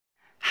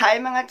Hi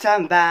mga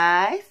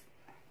tambay!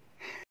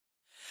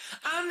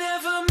 I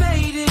never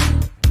made it,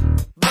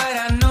 but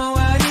I know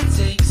what it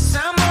takes.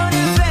 I'm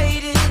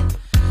motivated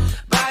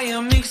by a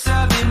mix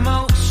of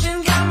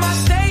emotion. Got my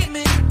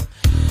statement,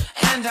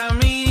 and I'm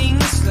reading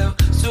it slow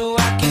so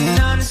I can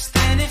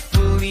understand it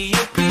fully.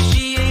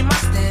 Appreciate my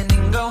stand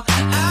and go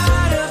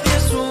out of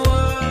this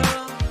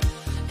world.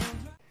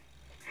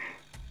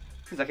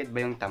 Sakit ba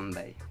yung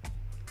tambay?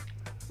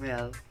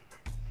 Well,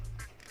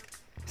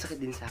 sakit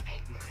din sa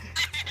akin.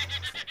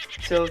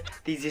 So,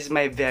 this is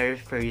my very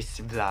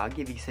first vlog.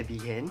 Ibig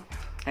sabihin,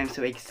 I'm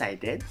so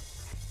excited.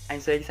 I'm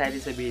so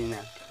excited sabihin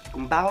na,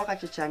 kung bago ka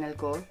sa channel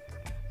ko,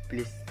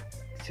 please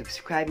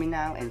subscribe me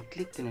now and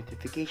click the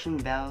notification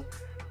bell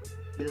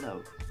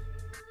below.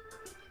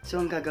 So,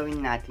 ang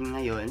gagawin natin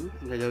ngayon,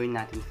 ang gagawin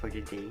natin for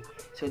the day.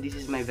 So, this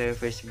is my very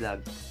first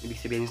vlog. Ibig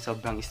sabihin,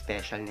 sobrang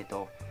special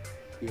nito.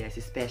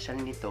 Yes, special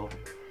nito.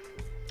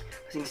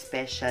 Kasing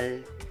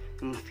special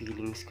yung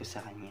feelings ko sa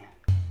kanya.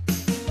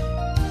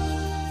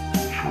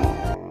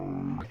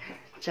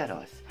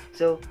 Charos.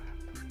 So,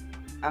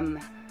 my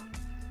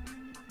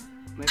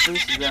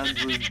first vlog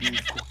will be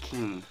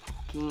cooking.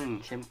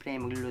 Cooking. Siyempre,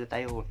 magluluto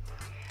tayo.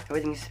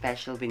 Everything is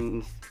special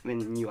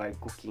when you are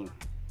cooking.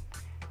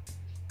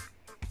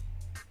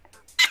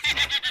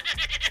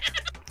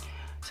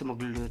 So,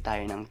 magluluto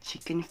tayo ng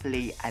chicken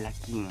fillet a la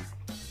king.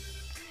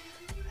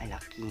 A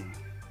la king.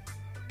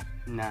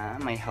 Na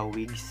may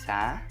hawig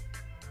sa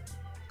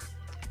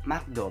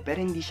Mcdo. Pero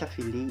hindi siya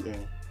fillet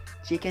eh.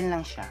 Chicken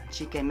lang siya.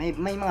 Chicken.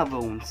 May mga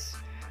bones.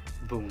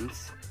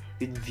 Bones.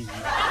 With V.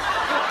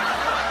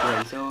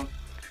 Yeah, so,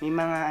 may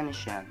mga ano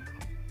siya.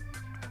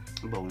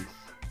 Bones.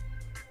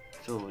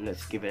 So,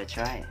 let's give it a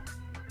try.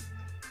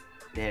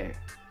 There.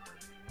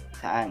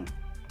 Saan?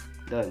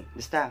 Doon.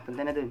 Basta,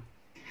 punta na doon.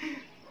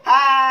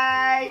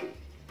 Hi!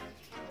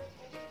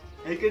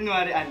 Ay,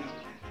 kunwari ano.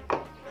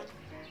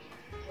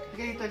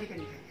 Ganito,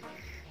 ganito.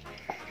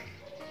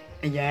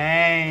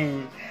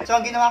 Ayan. So,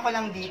 ang ginawa ko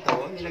lang dito,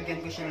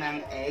 nilagyan ko siya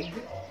ng egg,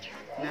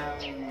 ng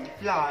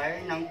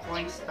flour, ng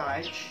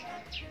cornstarch.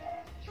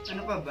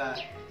 Ano pa ba?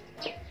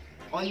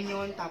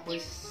 Onion,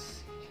 tapos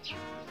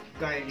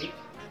garlic,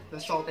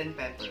 tapos salt and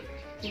pepper.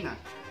 Yun na.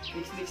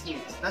 Mix, mix,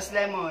 mix. Tapos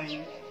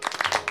lemon.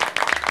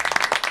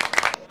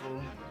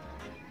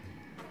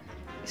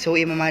 So,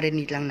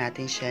 imamarinate lang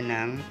natin siya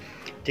ng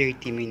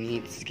 30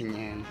 minutes.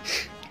 Ganyan.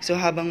 So,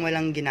 habang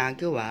walang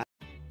ginagawa,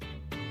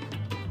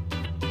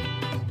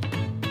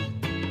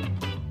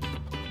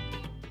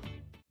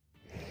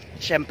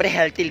 siyempre,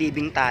 healthy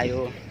living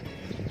tayo.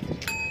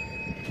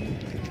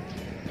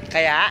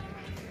 Kaya,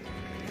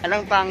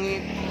 anong pangit?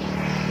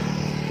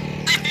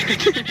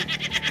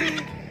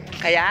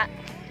 Kaya,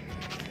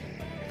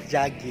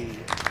 jogging.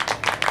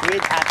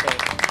 With ate.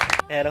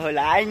 Pero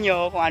hulaan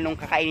nyo kung anong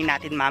kakainin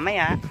natin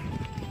mamaya.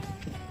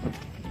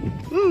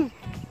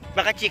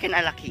 Baka chicken a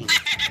la king.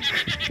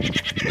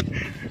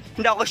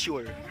 Hindi ako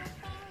sure.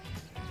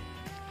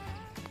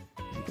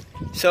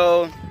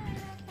 So,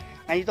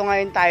 nandito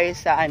ngayon tayo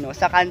sa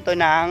sa kanto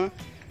ng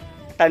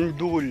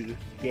Tandul.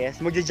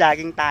 Yes,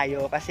 magja-jogging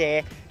tayo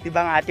kasi 'di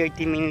ba nga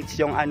 30 minutes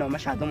yung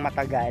masyadong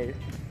matagal.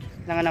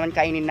 Kailangan naman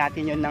kainin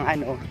natin 'yon ng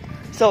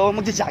So,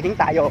 magja-jogging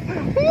tayo.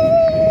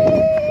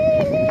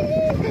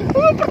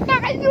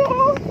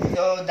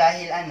 So,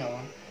 dahil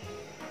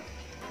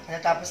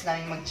natapos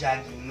namin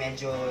mag-jogging,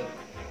 medyo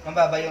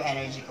mababa yung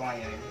energy ko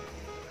ngayon.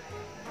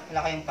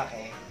 Wala kayong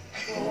pake.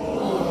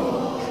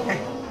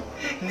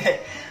 Hindi.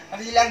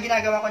 Actually, ang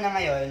ginagawa ko na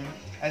ngayon,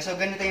 so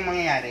ganito yung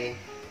mangyayari.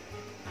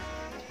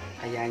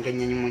 Ayan,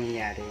 ganyan yung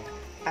mangyayari.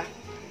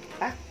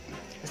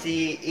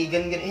 Kasi,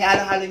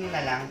 ihalo-halo nyo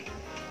na lang.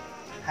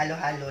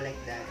 Halo-halo like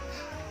that.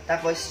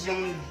 Tapos,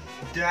 yung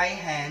dry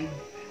hand,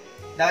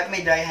 dapat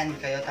may dry hand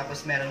kayo,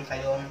 tapos meron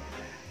kayong,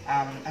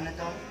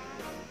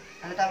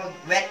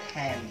 wet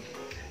hand.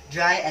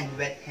 Dry and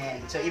wet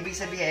hand. So, ibig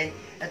sabihin,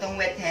 itong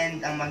wet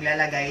hand ang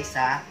maglalagay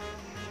sa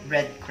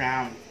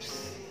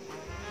breadcrumbs.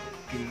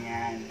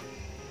 Ganyan.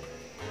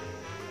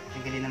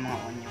 Nagali ng mga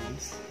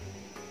onions.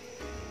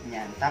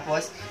 Yan.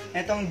 Tapos,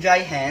 itong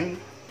dry hand,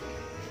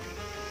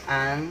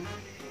 ang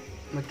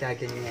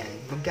magkaganyan.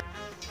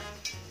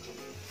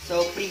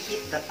 So,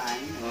 preheat the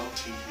pan.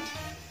 Okay.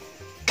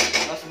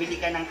 Tapos,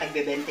 bili ka ng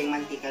tagbebenteng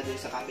mantika doon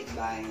sa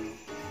kapitbahay.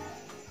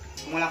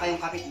 Kung wala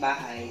kayong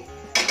kapitbahay,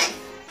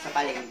 sa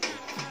palengke.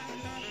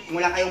 Kung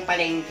wala kayong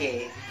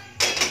palengke,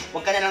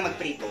 huwag ka na lang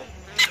magprito.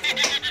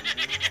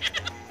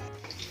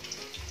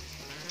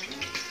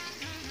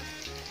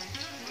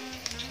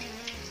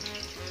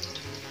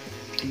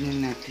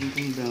 Tignan natin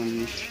kung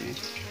brownish siya.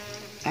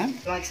 Ha?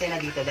 Yung eksena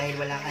dito dahil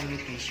wala kang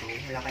tissue,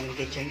 wala kang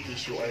kitchen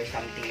tissue or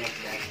something like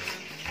that.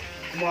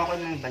 Kumuha ko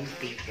ng band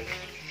paper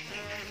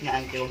na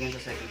auntie, huwag yung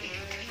sasabihin.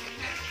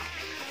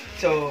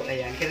 So,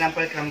 ayan,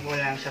 kinampal-crample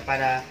lang siya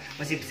para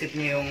masipsip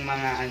niyo yung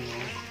mga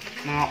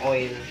mga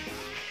oil,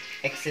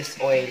 excess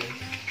oil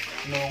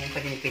nung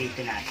pinipirito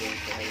natin.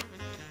 So, ayan.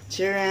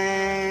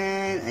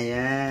 Charan!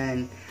 Ayan.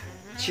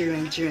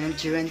 Charan, charan,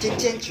 charan, charan,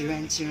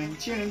 charan, charan, charan,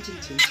 charan,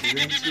 charan,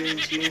 charan,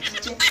 charan,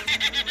 charan.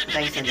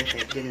 Tayo sa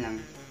effect, dyan lang.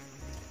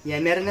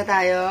 Yan, meron na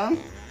tayong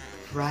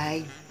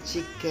fried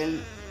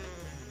chicken.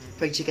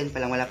 Fried chicken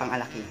pa lang, wala pang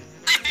alaking.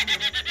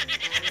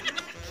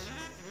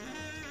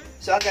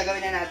 So, ang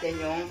gagawin na natin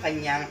yung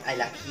kanyang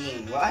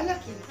alaking. Wow,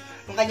 alaking.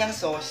 Yung kanyang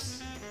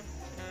sauce.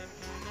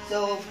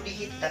 So,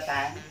 preheat the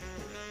pan.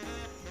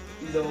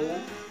 Low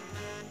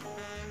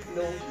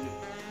heat.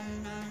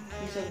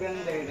 Yung sobrang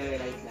very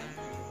light lang.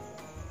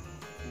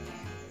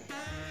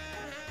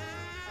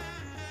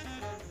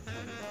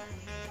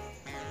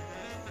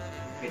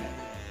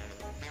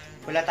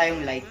 Wala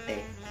tayong light eh.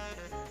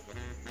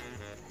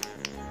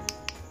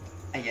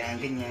 Ayan,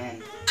 ganyan.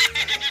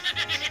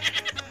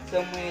 So,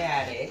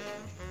 mayayari,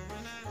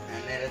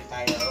 meron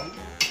tayong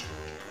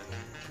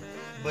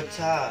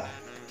butter.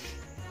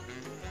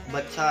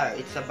 Butter.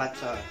 It's a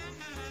butter.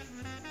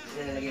 So,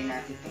 lalagay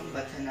natin itong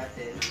butter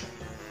natin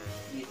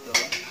dito.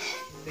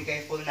 Be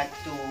careful not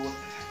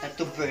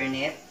to burn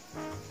it.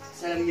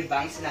 So, alam niyo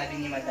bang sinabi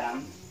ni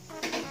Madam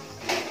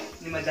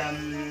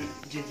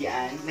Judy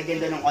Ann,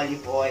 lagyan daw ng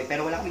olive oil.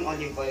 Pero wala kaming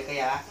olive oil,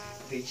 kaya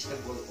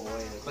vegetable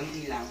oil.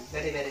 Konti lang.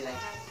 Very light.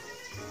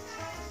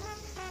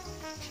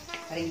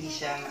 Para hindi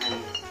siya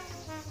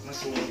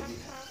masunog.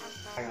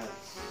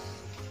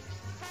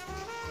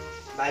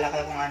 Bahala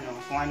kayo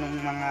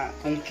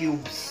kung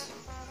cubes.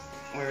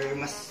 Or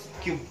mas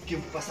cube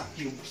pa sa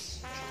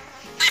cubes.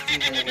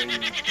 Yung talagay nyo.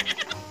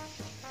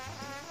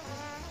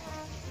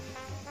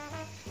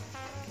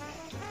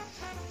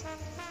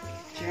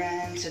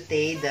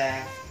 Saute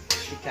the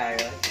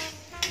carrot.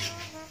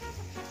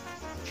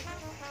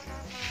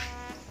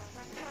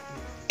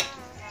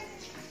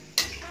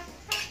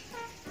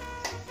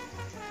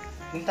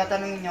 Kung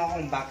tatanungin niyo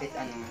ako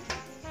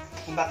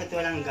kung bakit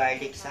walang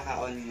garlic saka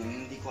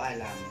onion, hindi ko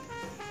alam.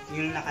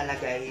 Yung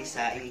nakalagay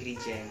sa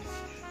ingredients,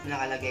 yung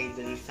nakalagay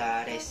dun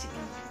sa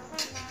recipe.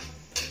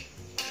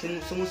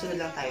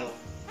 Sumusunod lang tayo.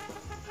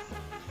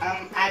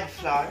 Add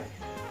flour.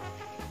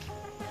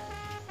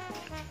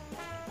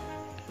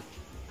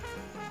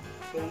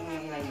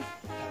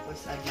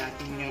 Tapos add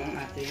natin yung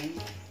ating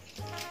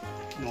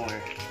nor.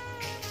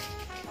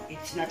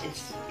 It's not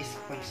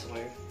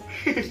sponsor.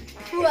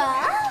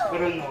 Wow!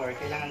 Pero nor,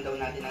 kailangan daw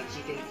natin ng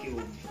chicken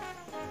cube.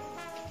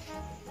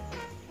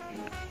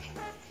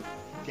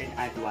 Then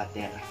add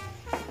water.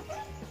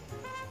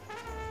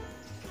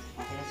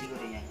 Okay na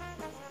siguro yan.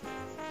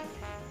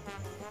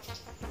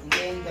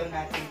 Hintayin daw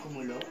natin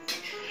kumulo.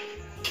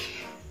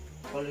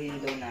 Kuluin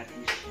daw natin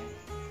siya.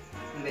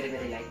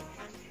 Very light.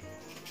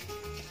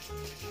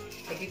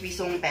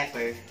 Tagipisong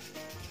pepper.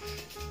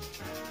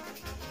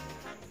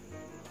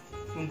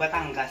 Yung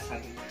Batangas,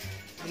 sabi.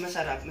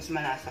 Masarap, mas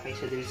malasa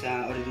kaysa din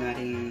sa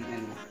ordinaryong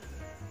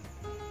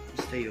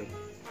gusto yun.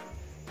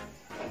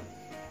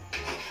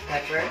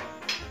 Pepper.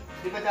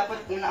 Di ba dapat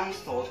una ang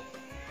salt?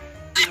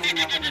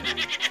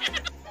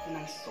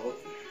 Unang salt.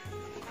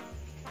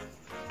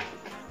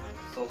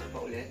 Salt pa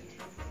ulit.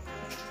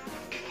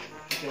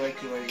 Kiwar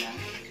lang.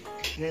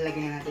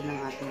 Nilalagyan na natin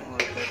ng ating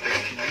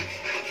all-purpose na.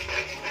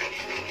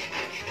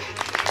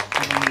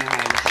 Habang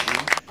nahalos na.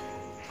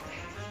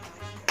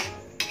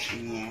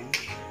 Ganyan.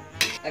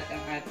 At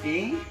ang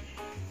ating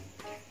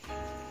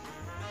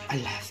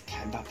Alaska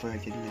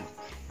evaporated milk.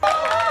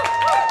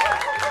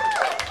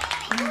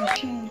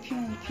 Pium.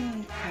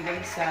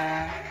 Hanggang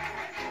sa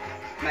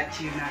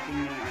ma-achieve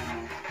natin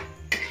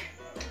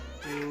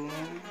yung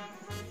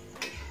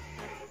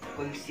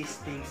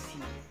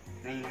consistency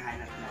na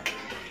hinahanap natin.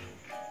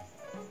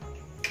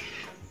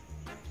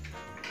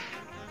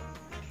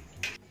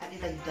 At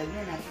itagdag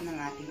na natin ang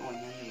ating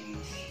onion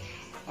rings.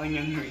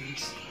 Onion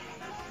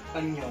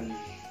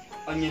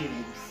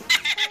leaves.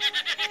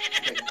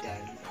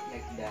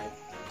 Like that.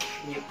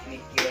 You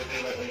make your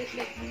ulit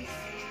like this.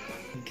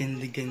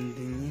 Ganda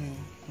niya.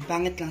 Ang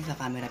pangit lang sa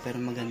camera pero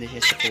maganda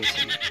siya sa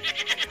person.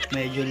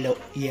 Medyo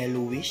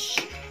yellowish.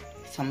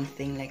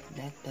 Something like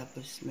that.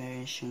 Tapos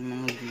meron siyang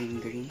mga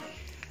green.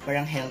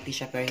 Parang healthy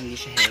siya pero hindi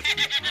siya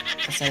healthy.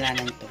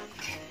 Kasalanan to.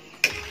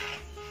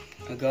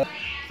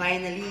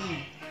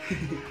 Finally!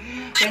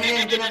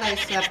 Nandito na tayo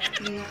sa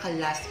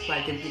pinaka-last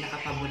part. Yung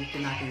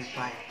pinaka-paborito natin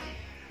part.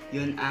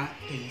 Yun ang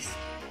taste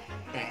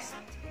test.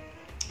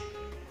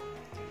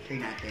 Try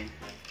natin.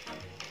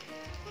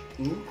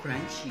 Ooh,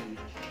 crunchy.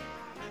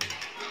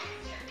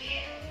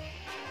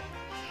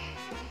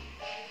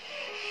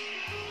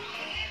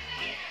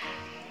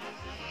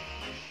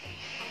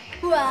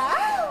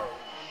 Wow!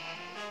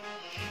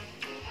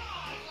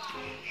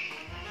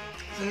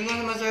 Sabi ko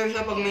na masarap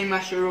siya pag may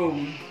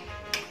mushroom.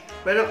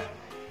 Pero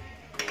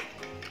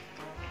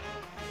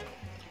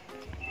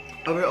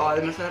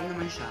overall, masarap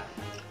naman siya.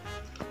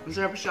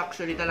 Masarap siya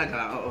actually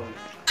talaga, oo.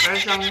 Para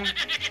siyang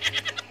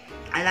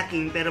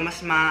alaking, pero mas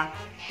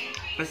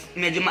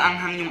medyo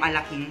maanghang yung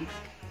alaking.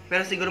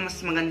 Pero siguro mas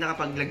maganda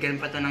kapag lagyan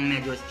pa to ng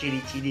medyo chili,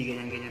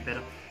 ganyan.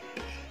 Pero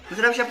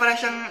masarap siya, para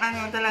siyang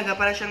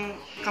para siyang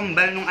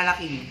kambal ng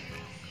alaking.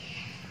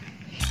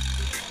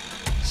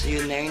 So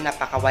yun na yung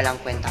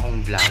napakawalang kwenta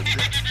kong vlog.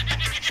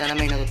 Sana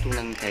may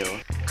natutunan kayo.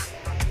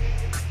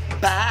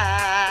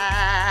 Bye!